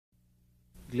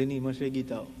Glenny manche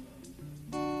guitare.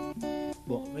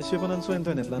 Bon, monsieur pendant sur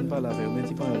internet là, on parle avec un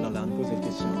petit peu dans la langue poser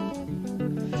question.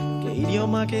 ¿Qué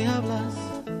idioma que hablas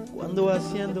cuando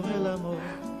haciendo el amor?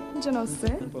 Yo no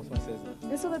sé. En por francés.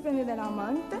 Eso depende del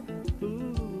amante.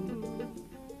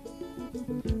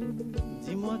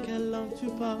 Dis-moi quelle langue tu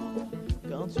parles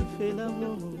quand tu fais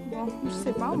l'amour. Bon, je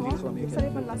sais pas moi. Ça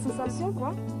dépend de la sensation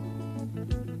quoi.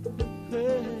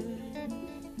 Hey,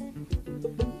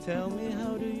 tell me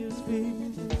how do you speak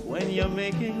when you're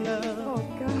making love? Oh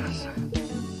gosh.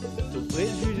 Tout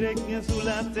préjugé qu'il y a sous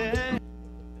la terre.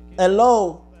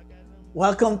 Hello,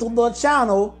 welcome to the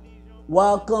channel.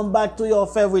 Welcome back to your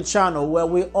favorite channel where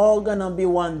we all gonna be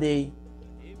one day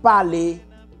parler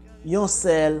yon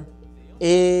seul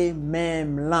et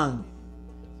même langue.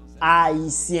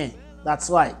 Haitien. That's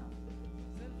right.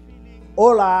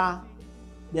 Hola,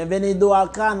 bienvenido al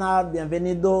canal,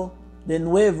 bienvenido de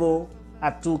nuevo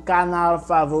a tu canal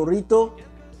favorito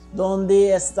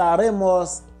donde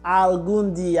estaremos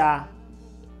algún día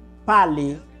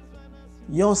parler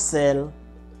yon seul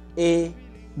et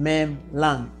même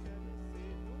langue.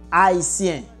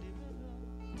 Haitien.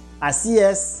 Así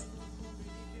es.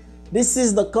 This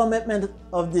is the commitment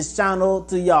of this channel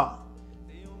to y'all.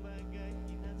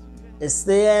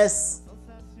 Este es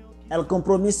el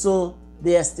compromiso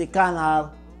de este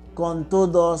canal con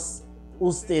todos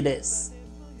ustedes.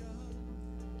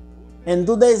 In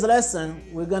today's lesson,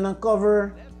 we're going to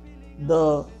cover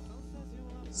the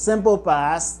simple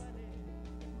past,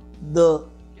 the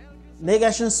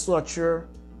negation structure,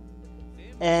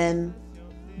 and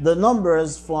the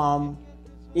numbers from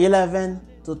 11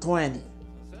 to 20.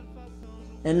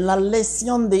 En la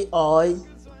lección de hoy,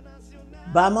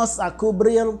 vamos a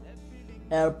cubrir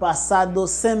el pasado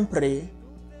siempre,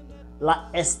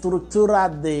 la estructura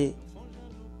de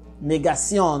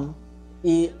negación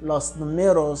y los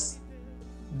números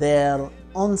del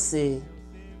 11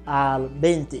 al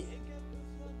 20.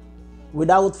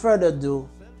 Without further ado,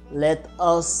 let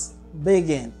us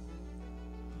begin.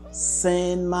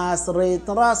 Sin más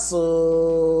retraso,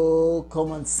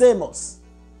 comencemos.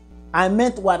 I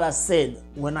meant what I said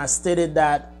when I stated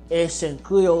that Haitian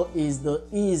Creole is the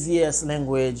easiest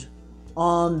language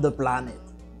on the planet.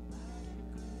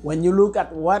 When you look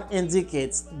at what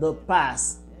indicates the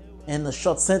past in a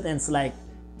short sentence like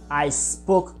I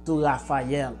spoke to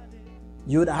Raphael,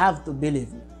 you'd have to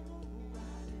believe me.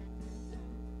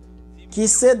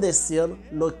 Quise decir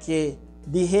lo que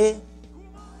dije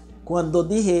cuando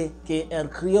dije que el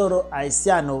criollo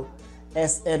haitiano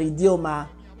es el idioma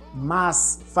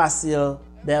más fácil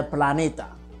del planeta.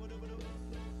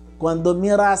 Cuando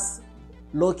miras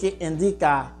lo que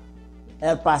indica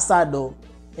el pasado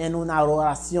en una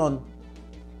oración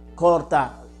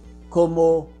corta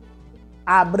como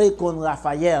hablé con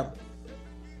Rafael,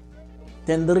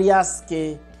 tendrías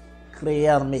que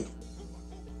creerme.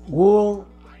 Rule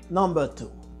number 2.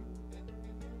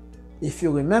 If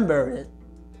you remember it,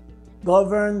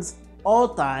 governs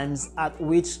all times at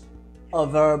which a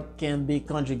verb can be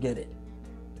conjugated.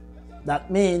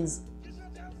 That means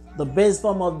the base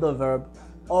form of the verb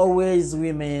always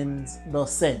remains the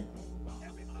same.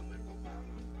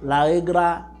 La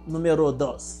regla número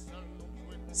 2.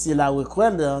 Si la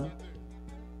recuerdan,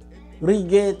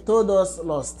 rige todos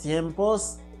los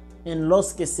tiempos en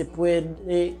los que se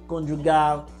puede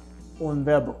conjugar un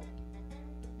verbo.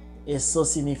 Eso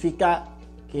significa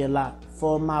que la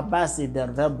forma base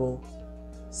del verbo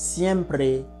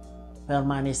siempre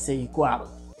permanece igual.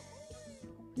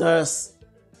 Thus,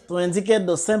 to indicate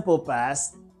the simple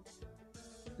past,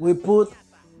 we put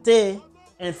te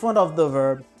in front of the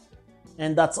verb,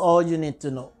 and that's all you need to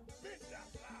know.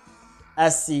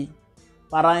 Así,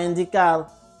 para indicar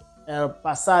el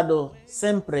pasado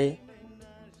siempre,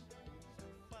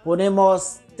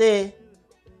 ponemos te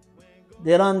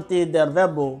delante del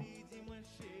verbo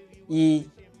y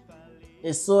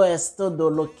eso es todo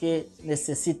lo que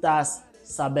necesitas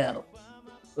saber.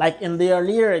 Like in the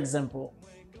earlier example,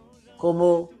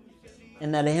 como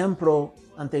en el ejemplo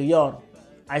anterior,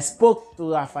 I spoke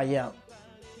to Raphael.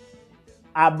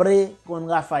 Hablé con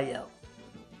Raphael.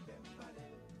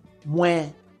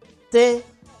 Moi te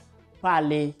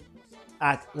parlé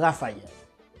avec Raphael.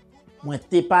 Moi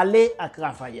te parlé avec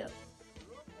Raphael.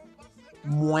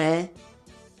 Moi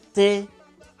te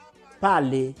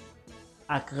parlé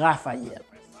avec Raphael.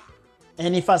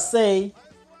 And if I say,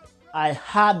 I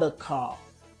had a car.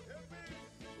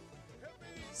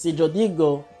 Si yo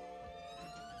digo,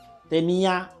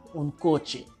 tenía un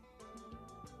coche.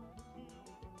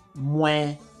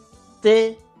 Moi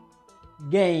te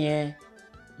gagné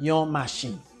yon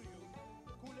machine.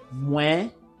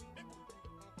 Moi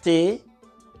te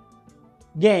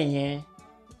gagné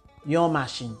yon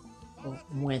machine.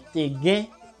 Mwen te gen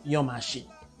yon machine.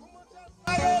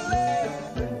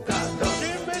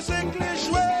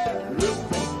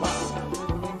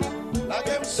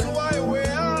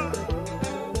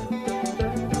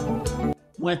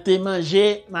 Mwen te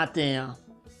manje matin.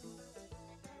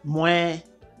 Mwen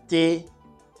te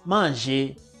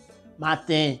manje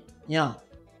matin.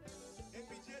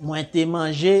 Mwen te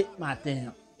manje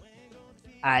matin.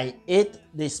 I ate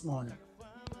this morning.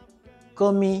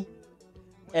 Comí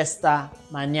esta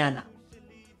mañana.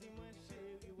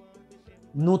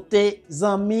 Nou te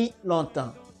zami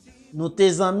longtemps. Nou te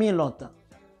zami longtemps.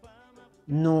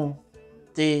 Nou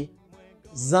te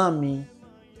zami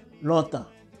longtemps.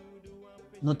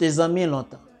 Nou te zami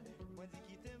longtemps.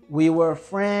 We were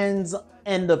friends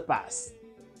in the past.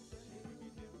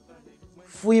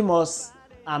 Fuimos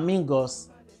amigos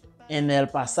en el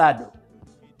pasado.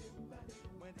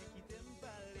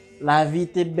 La vie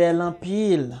te belle en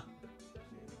pile.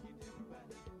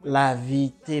 La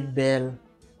vie te belle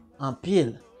en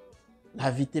pile.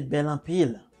 La vie te belle en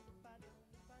pile.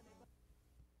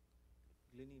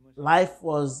 Life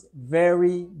was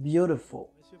very beautiful.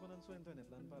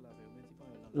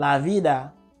 La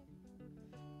vida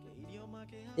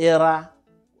era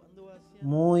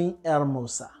muy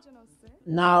hermosa.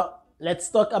 Now, let's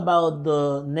talk about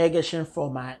the negation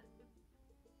format.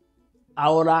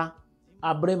 Ahora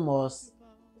abrimos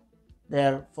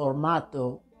del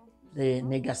formato de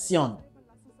negación.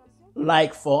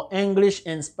 Like for English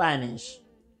and Spanish,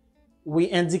 we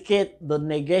indicate the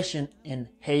negation in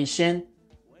Haitian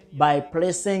by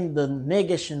placing the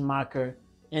negation marker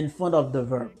in front of the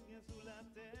verb.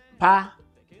 Pa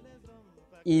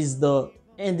is the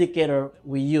indicator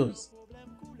we use.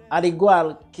 Al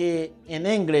igual que en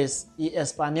inglés y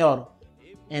español,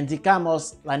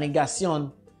 indicamos la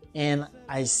negación en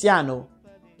haitiano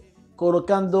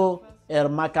colocando el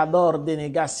marcador de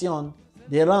negación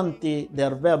delante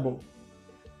del verbo.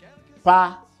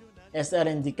 Pa es el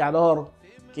indicador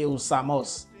que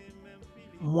usamos.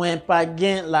 Mwen pa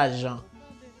gen l'argent.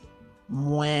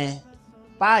 Mwen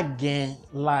pa gen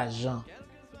l'argent.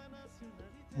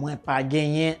 Mwen pa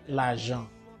genyen l'argent.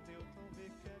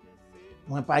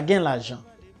 Mwen pa gen l'argent.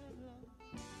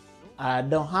 I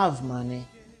don't have money.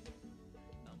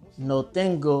 No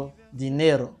tengo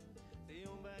dinero.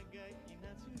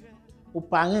 Ou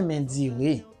pa remen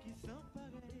dire.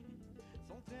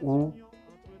 Ou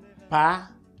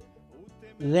pa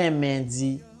remen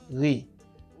dire.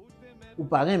 Ou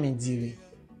pa remen dire.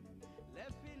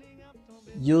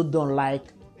 You don't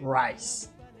like rice.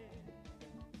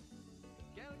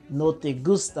 No te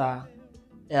gusta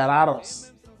el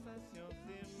arroz.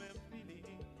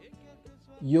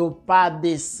 Yo pa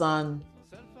desan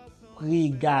pri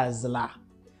gaz la.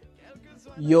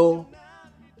 Yo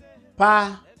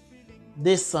pa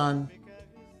desan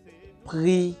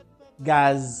pri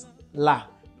gaz la.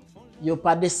 Yo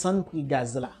pa desan pri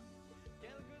gaz la.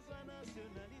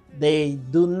 They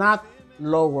do not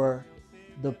lower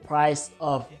the price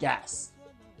of gas.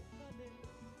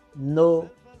 No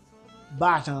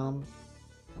bajan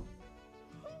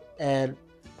el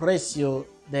precio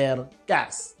del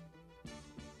gas.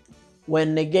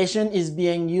 When negation is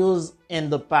being used in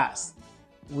the past,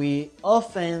 we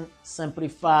often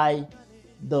simplify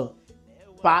the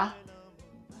pa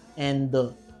and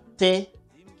the te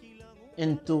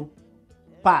into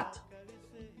pat.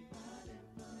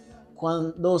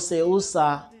 Cuando se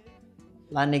usa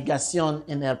la negación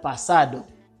en el pasado,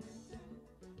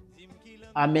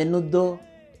 a menudo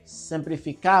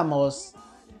simplificamos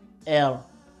el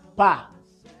pa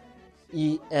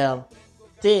y el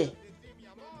te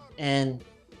en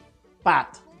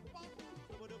pat.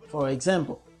 Por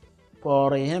ejemplo,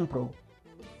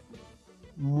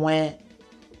 mwen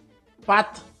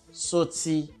pat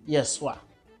soti yeswa.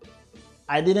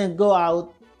 I didn't go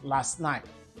out last night.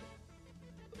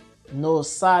 No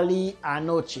sali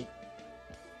anoche.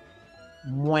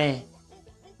 Mwen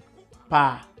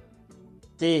pa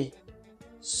te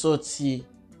soti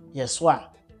yeswa.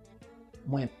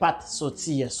 Mwen pat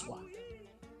soti yeswa.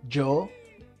 Joe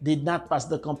did not pass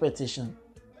the competition.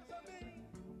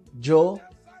 Joe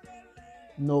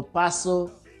no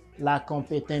paso la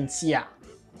competencia.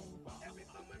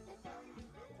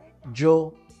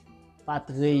 Joe pat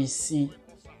réussi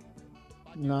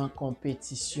nan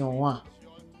compétition an.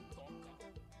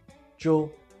 Joe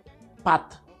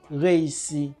pat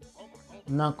réussi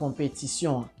nan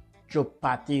compétition. Joe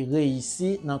pat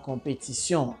réussi nan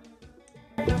compétition.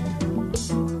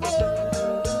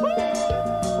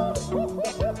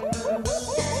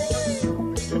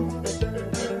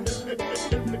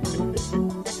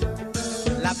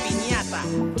 La piñata.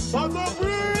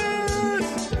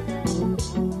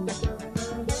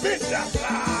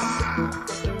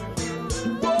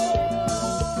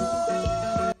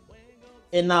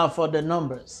 And now for the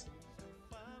numbers.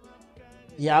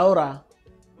 Y ahora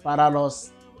para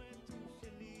los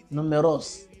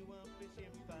números.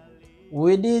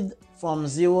 We did from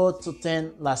 0 to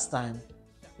 10 last time.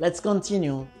 Let's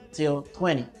continue till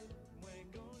 20.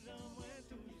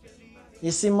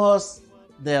 Hicimos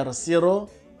del 0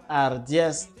 al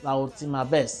 10 la última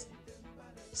vez.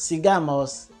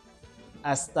 Sigamos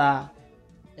hasta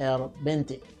el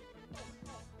 20.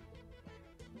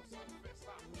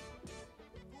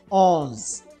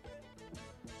 11,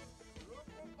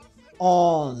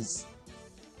 11,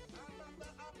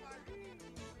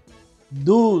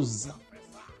 12,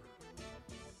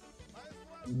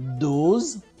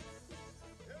 12,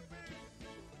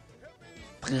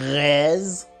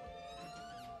 13,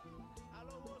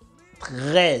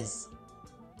 13,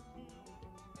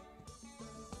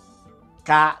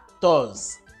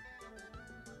 14,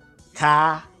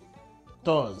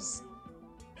 14,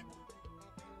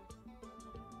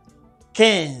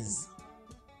 15,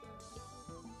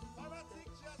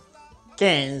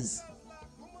 15,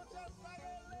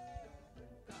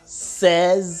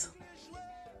 16,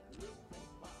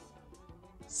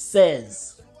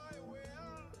 16,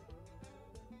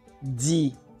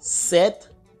 17,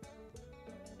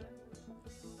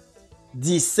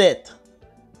 17,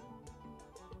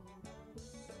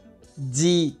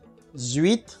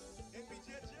 18,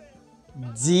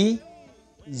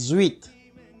 18,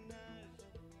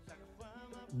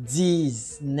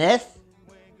 19,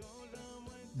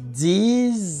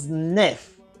 19,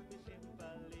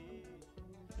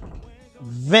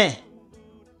 20,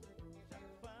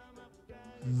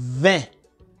 20.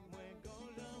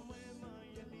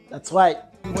 That's right.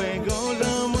 Mwen gon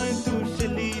lan mwen touche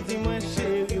li, di mwen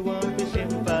chéri wan peche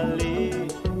m'pale.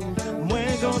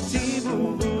 Mwen gon ti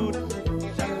boubou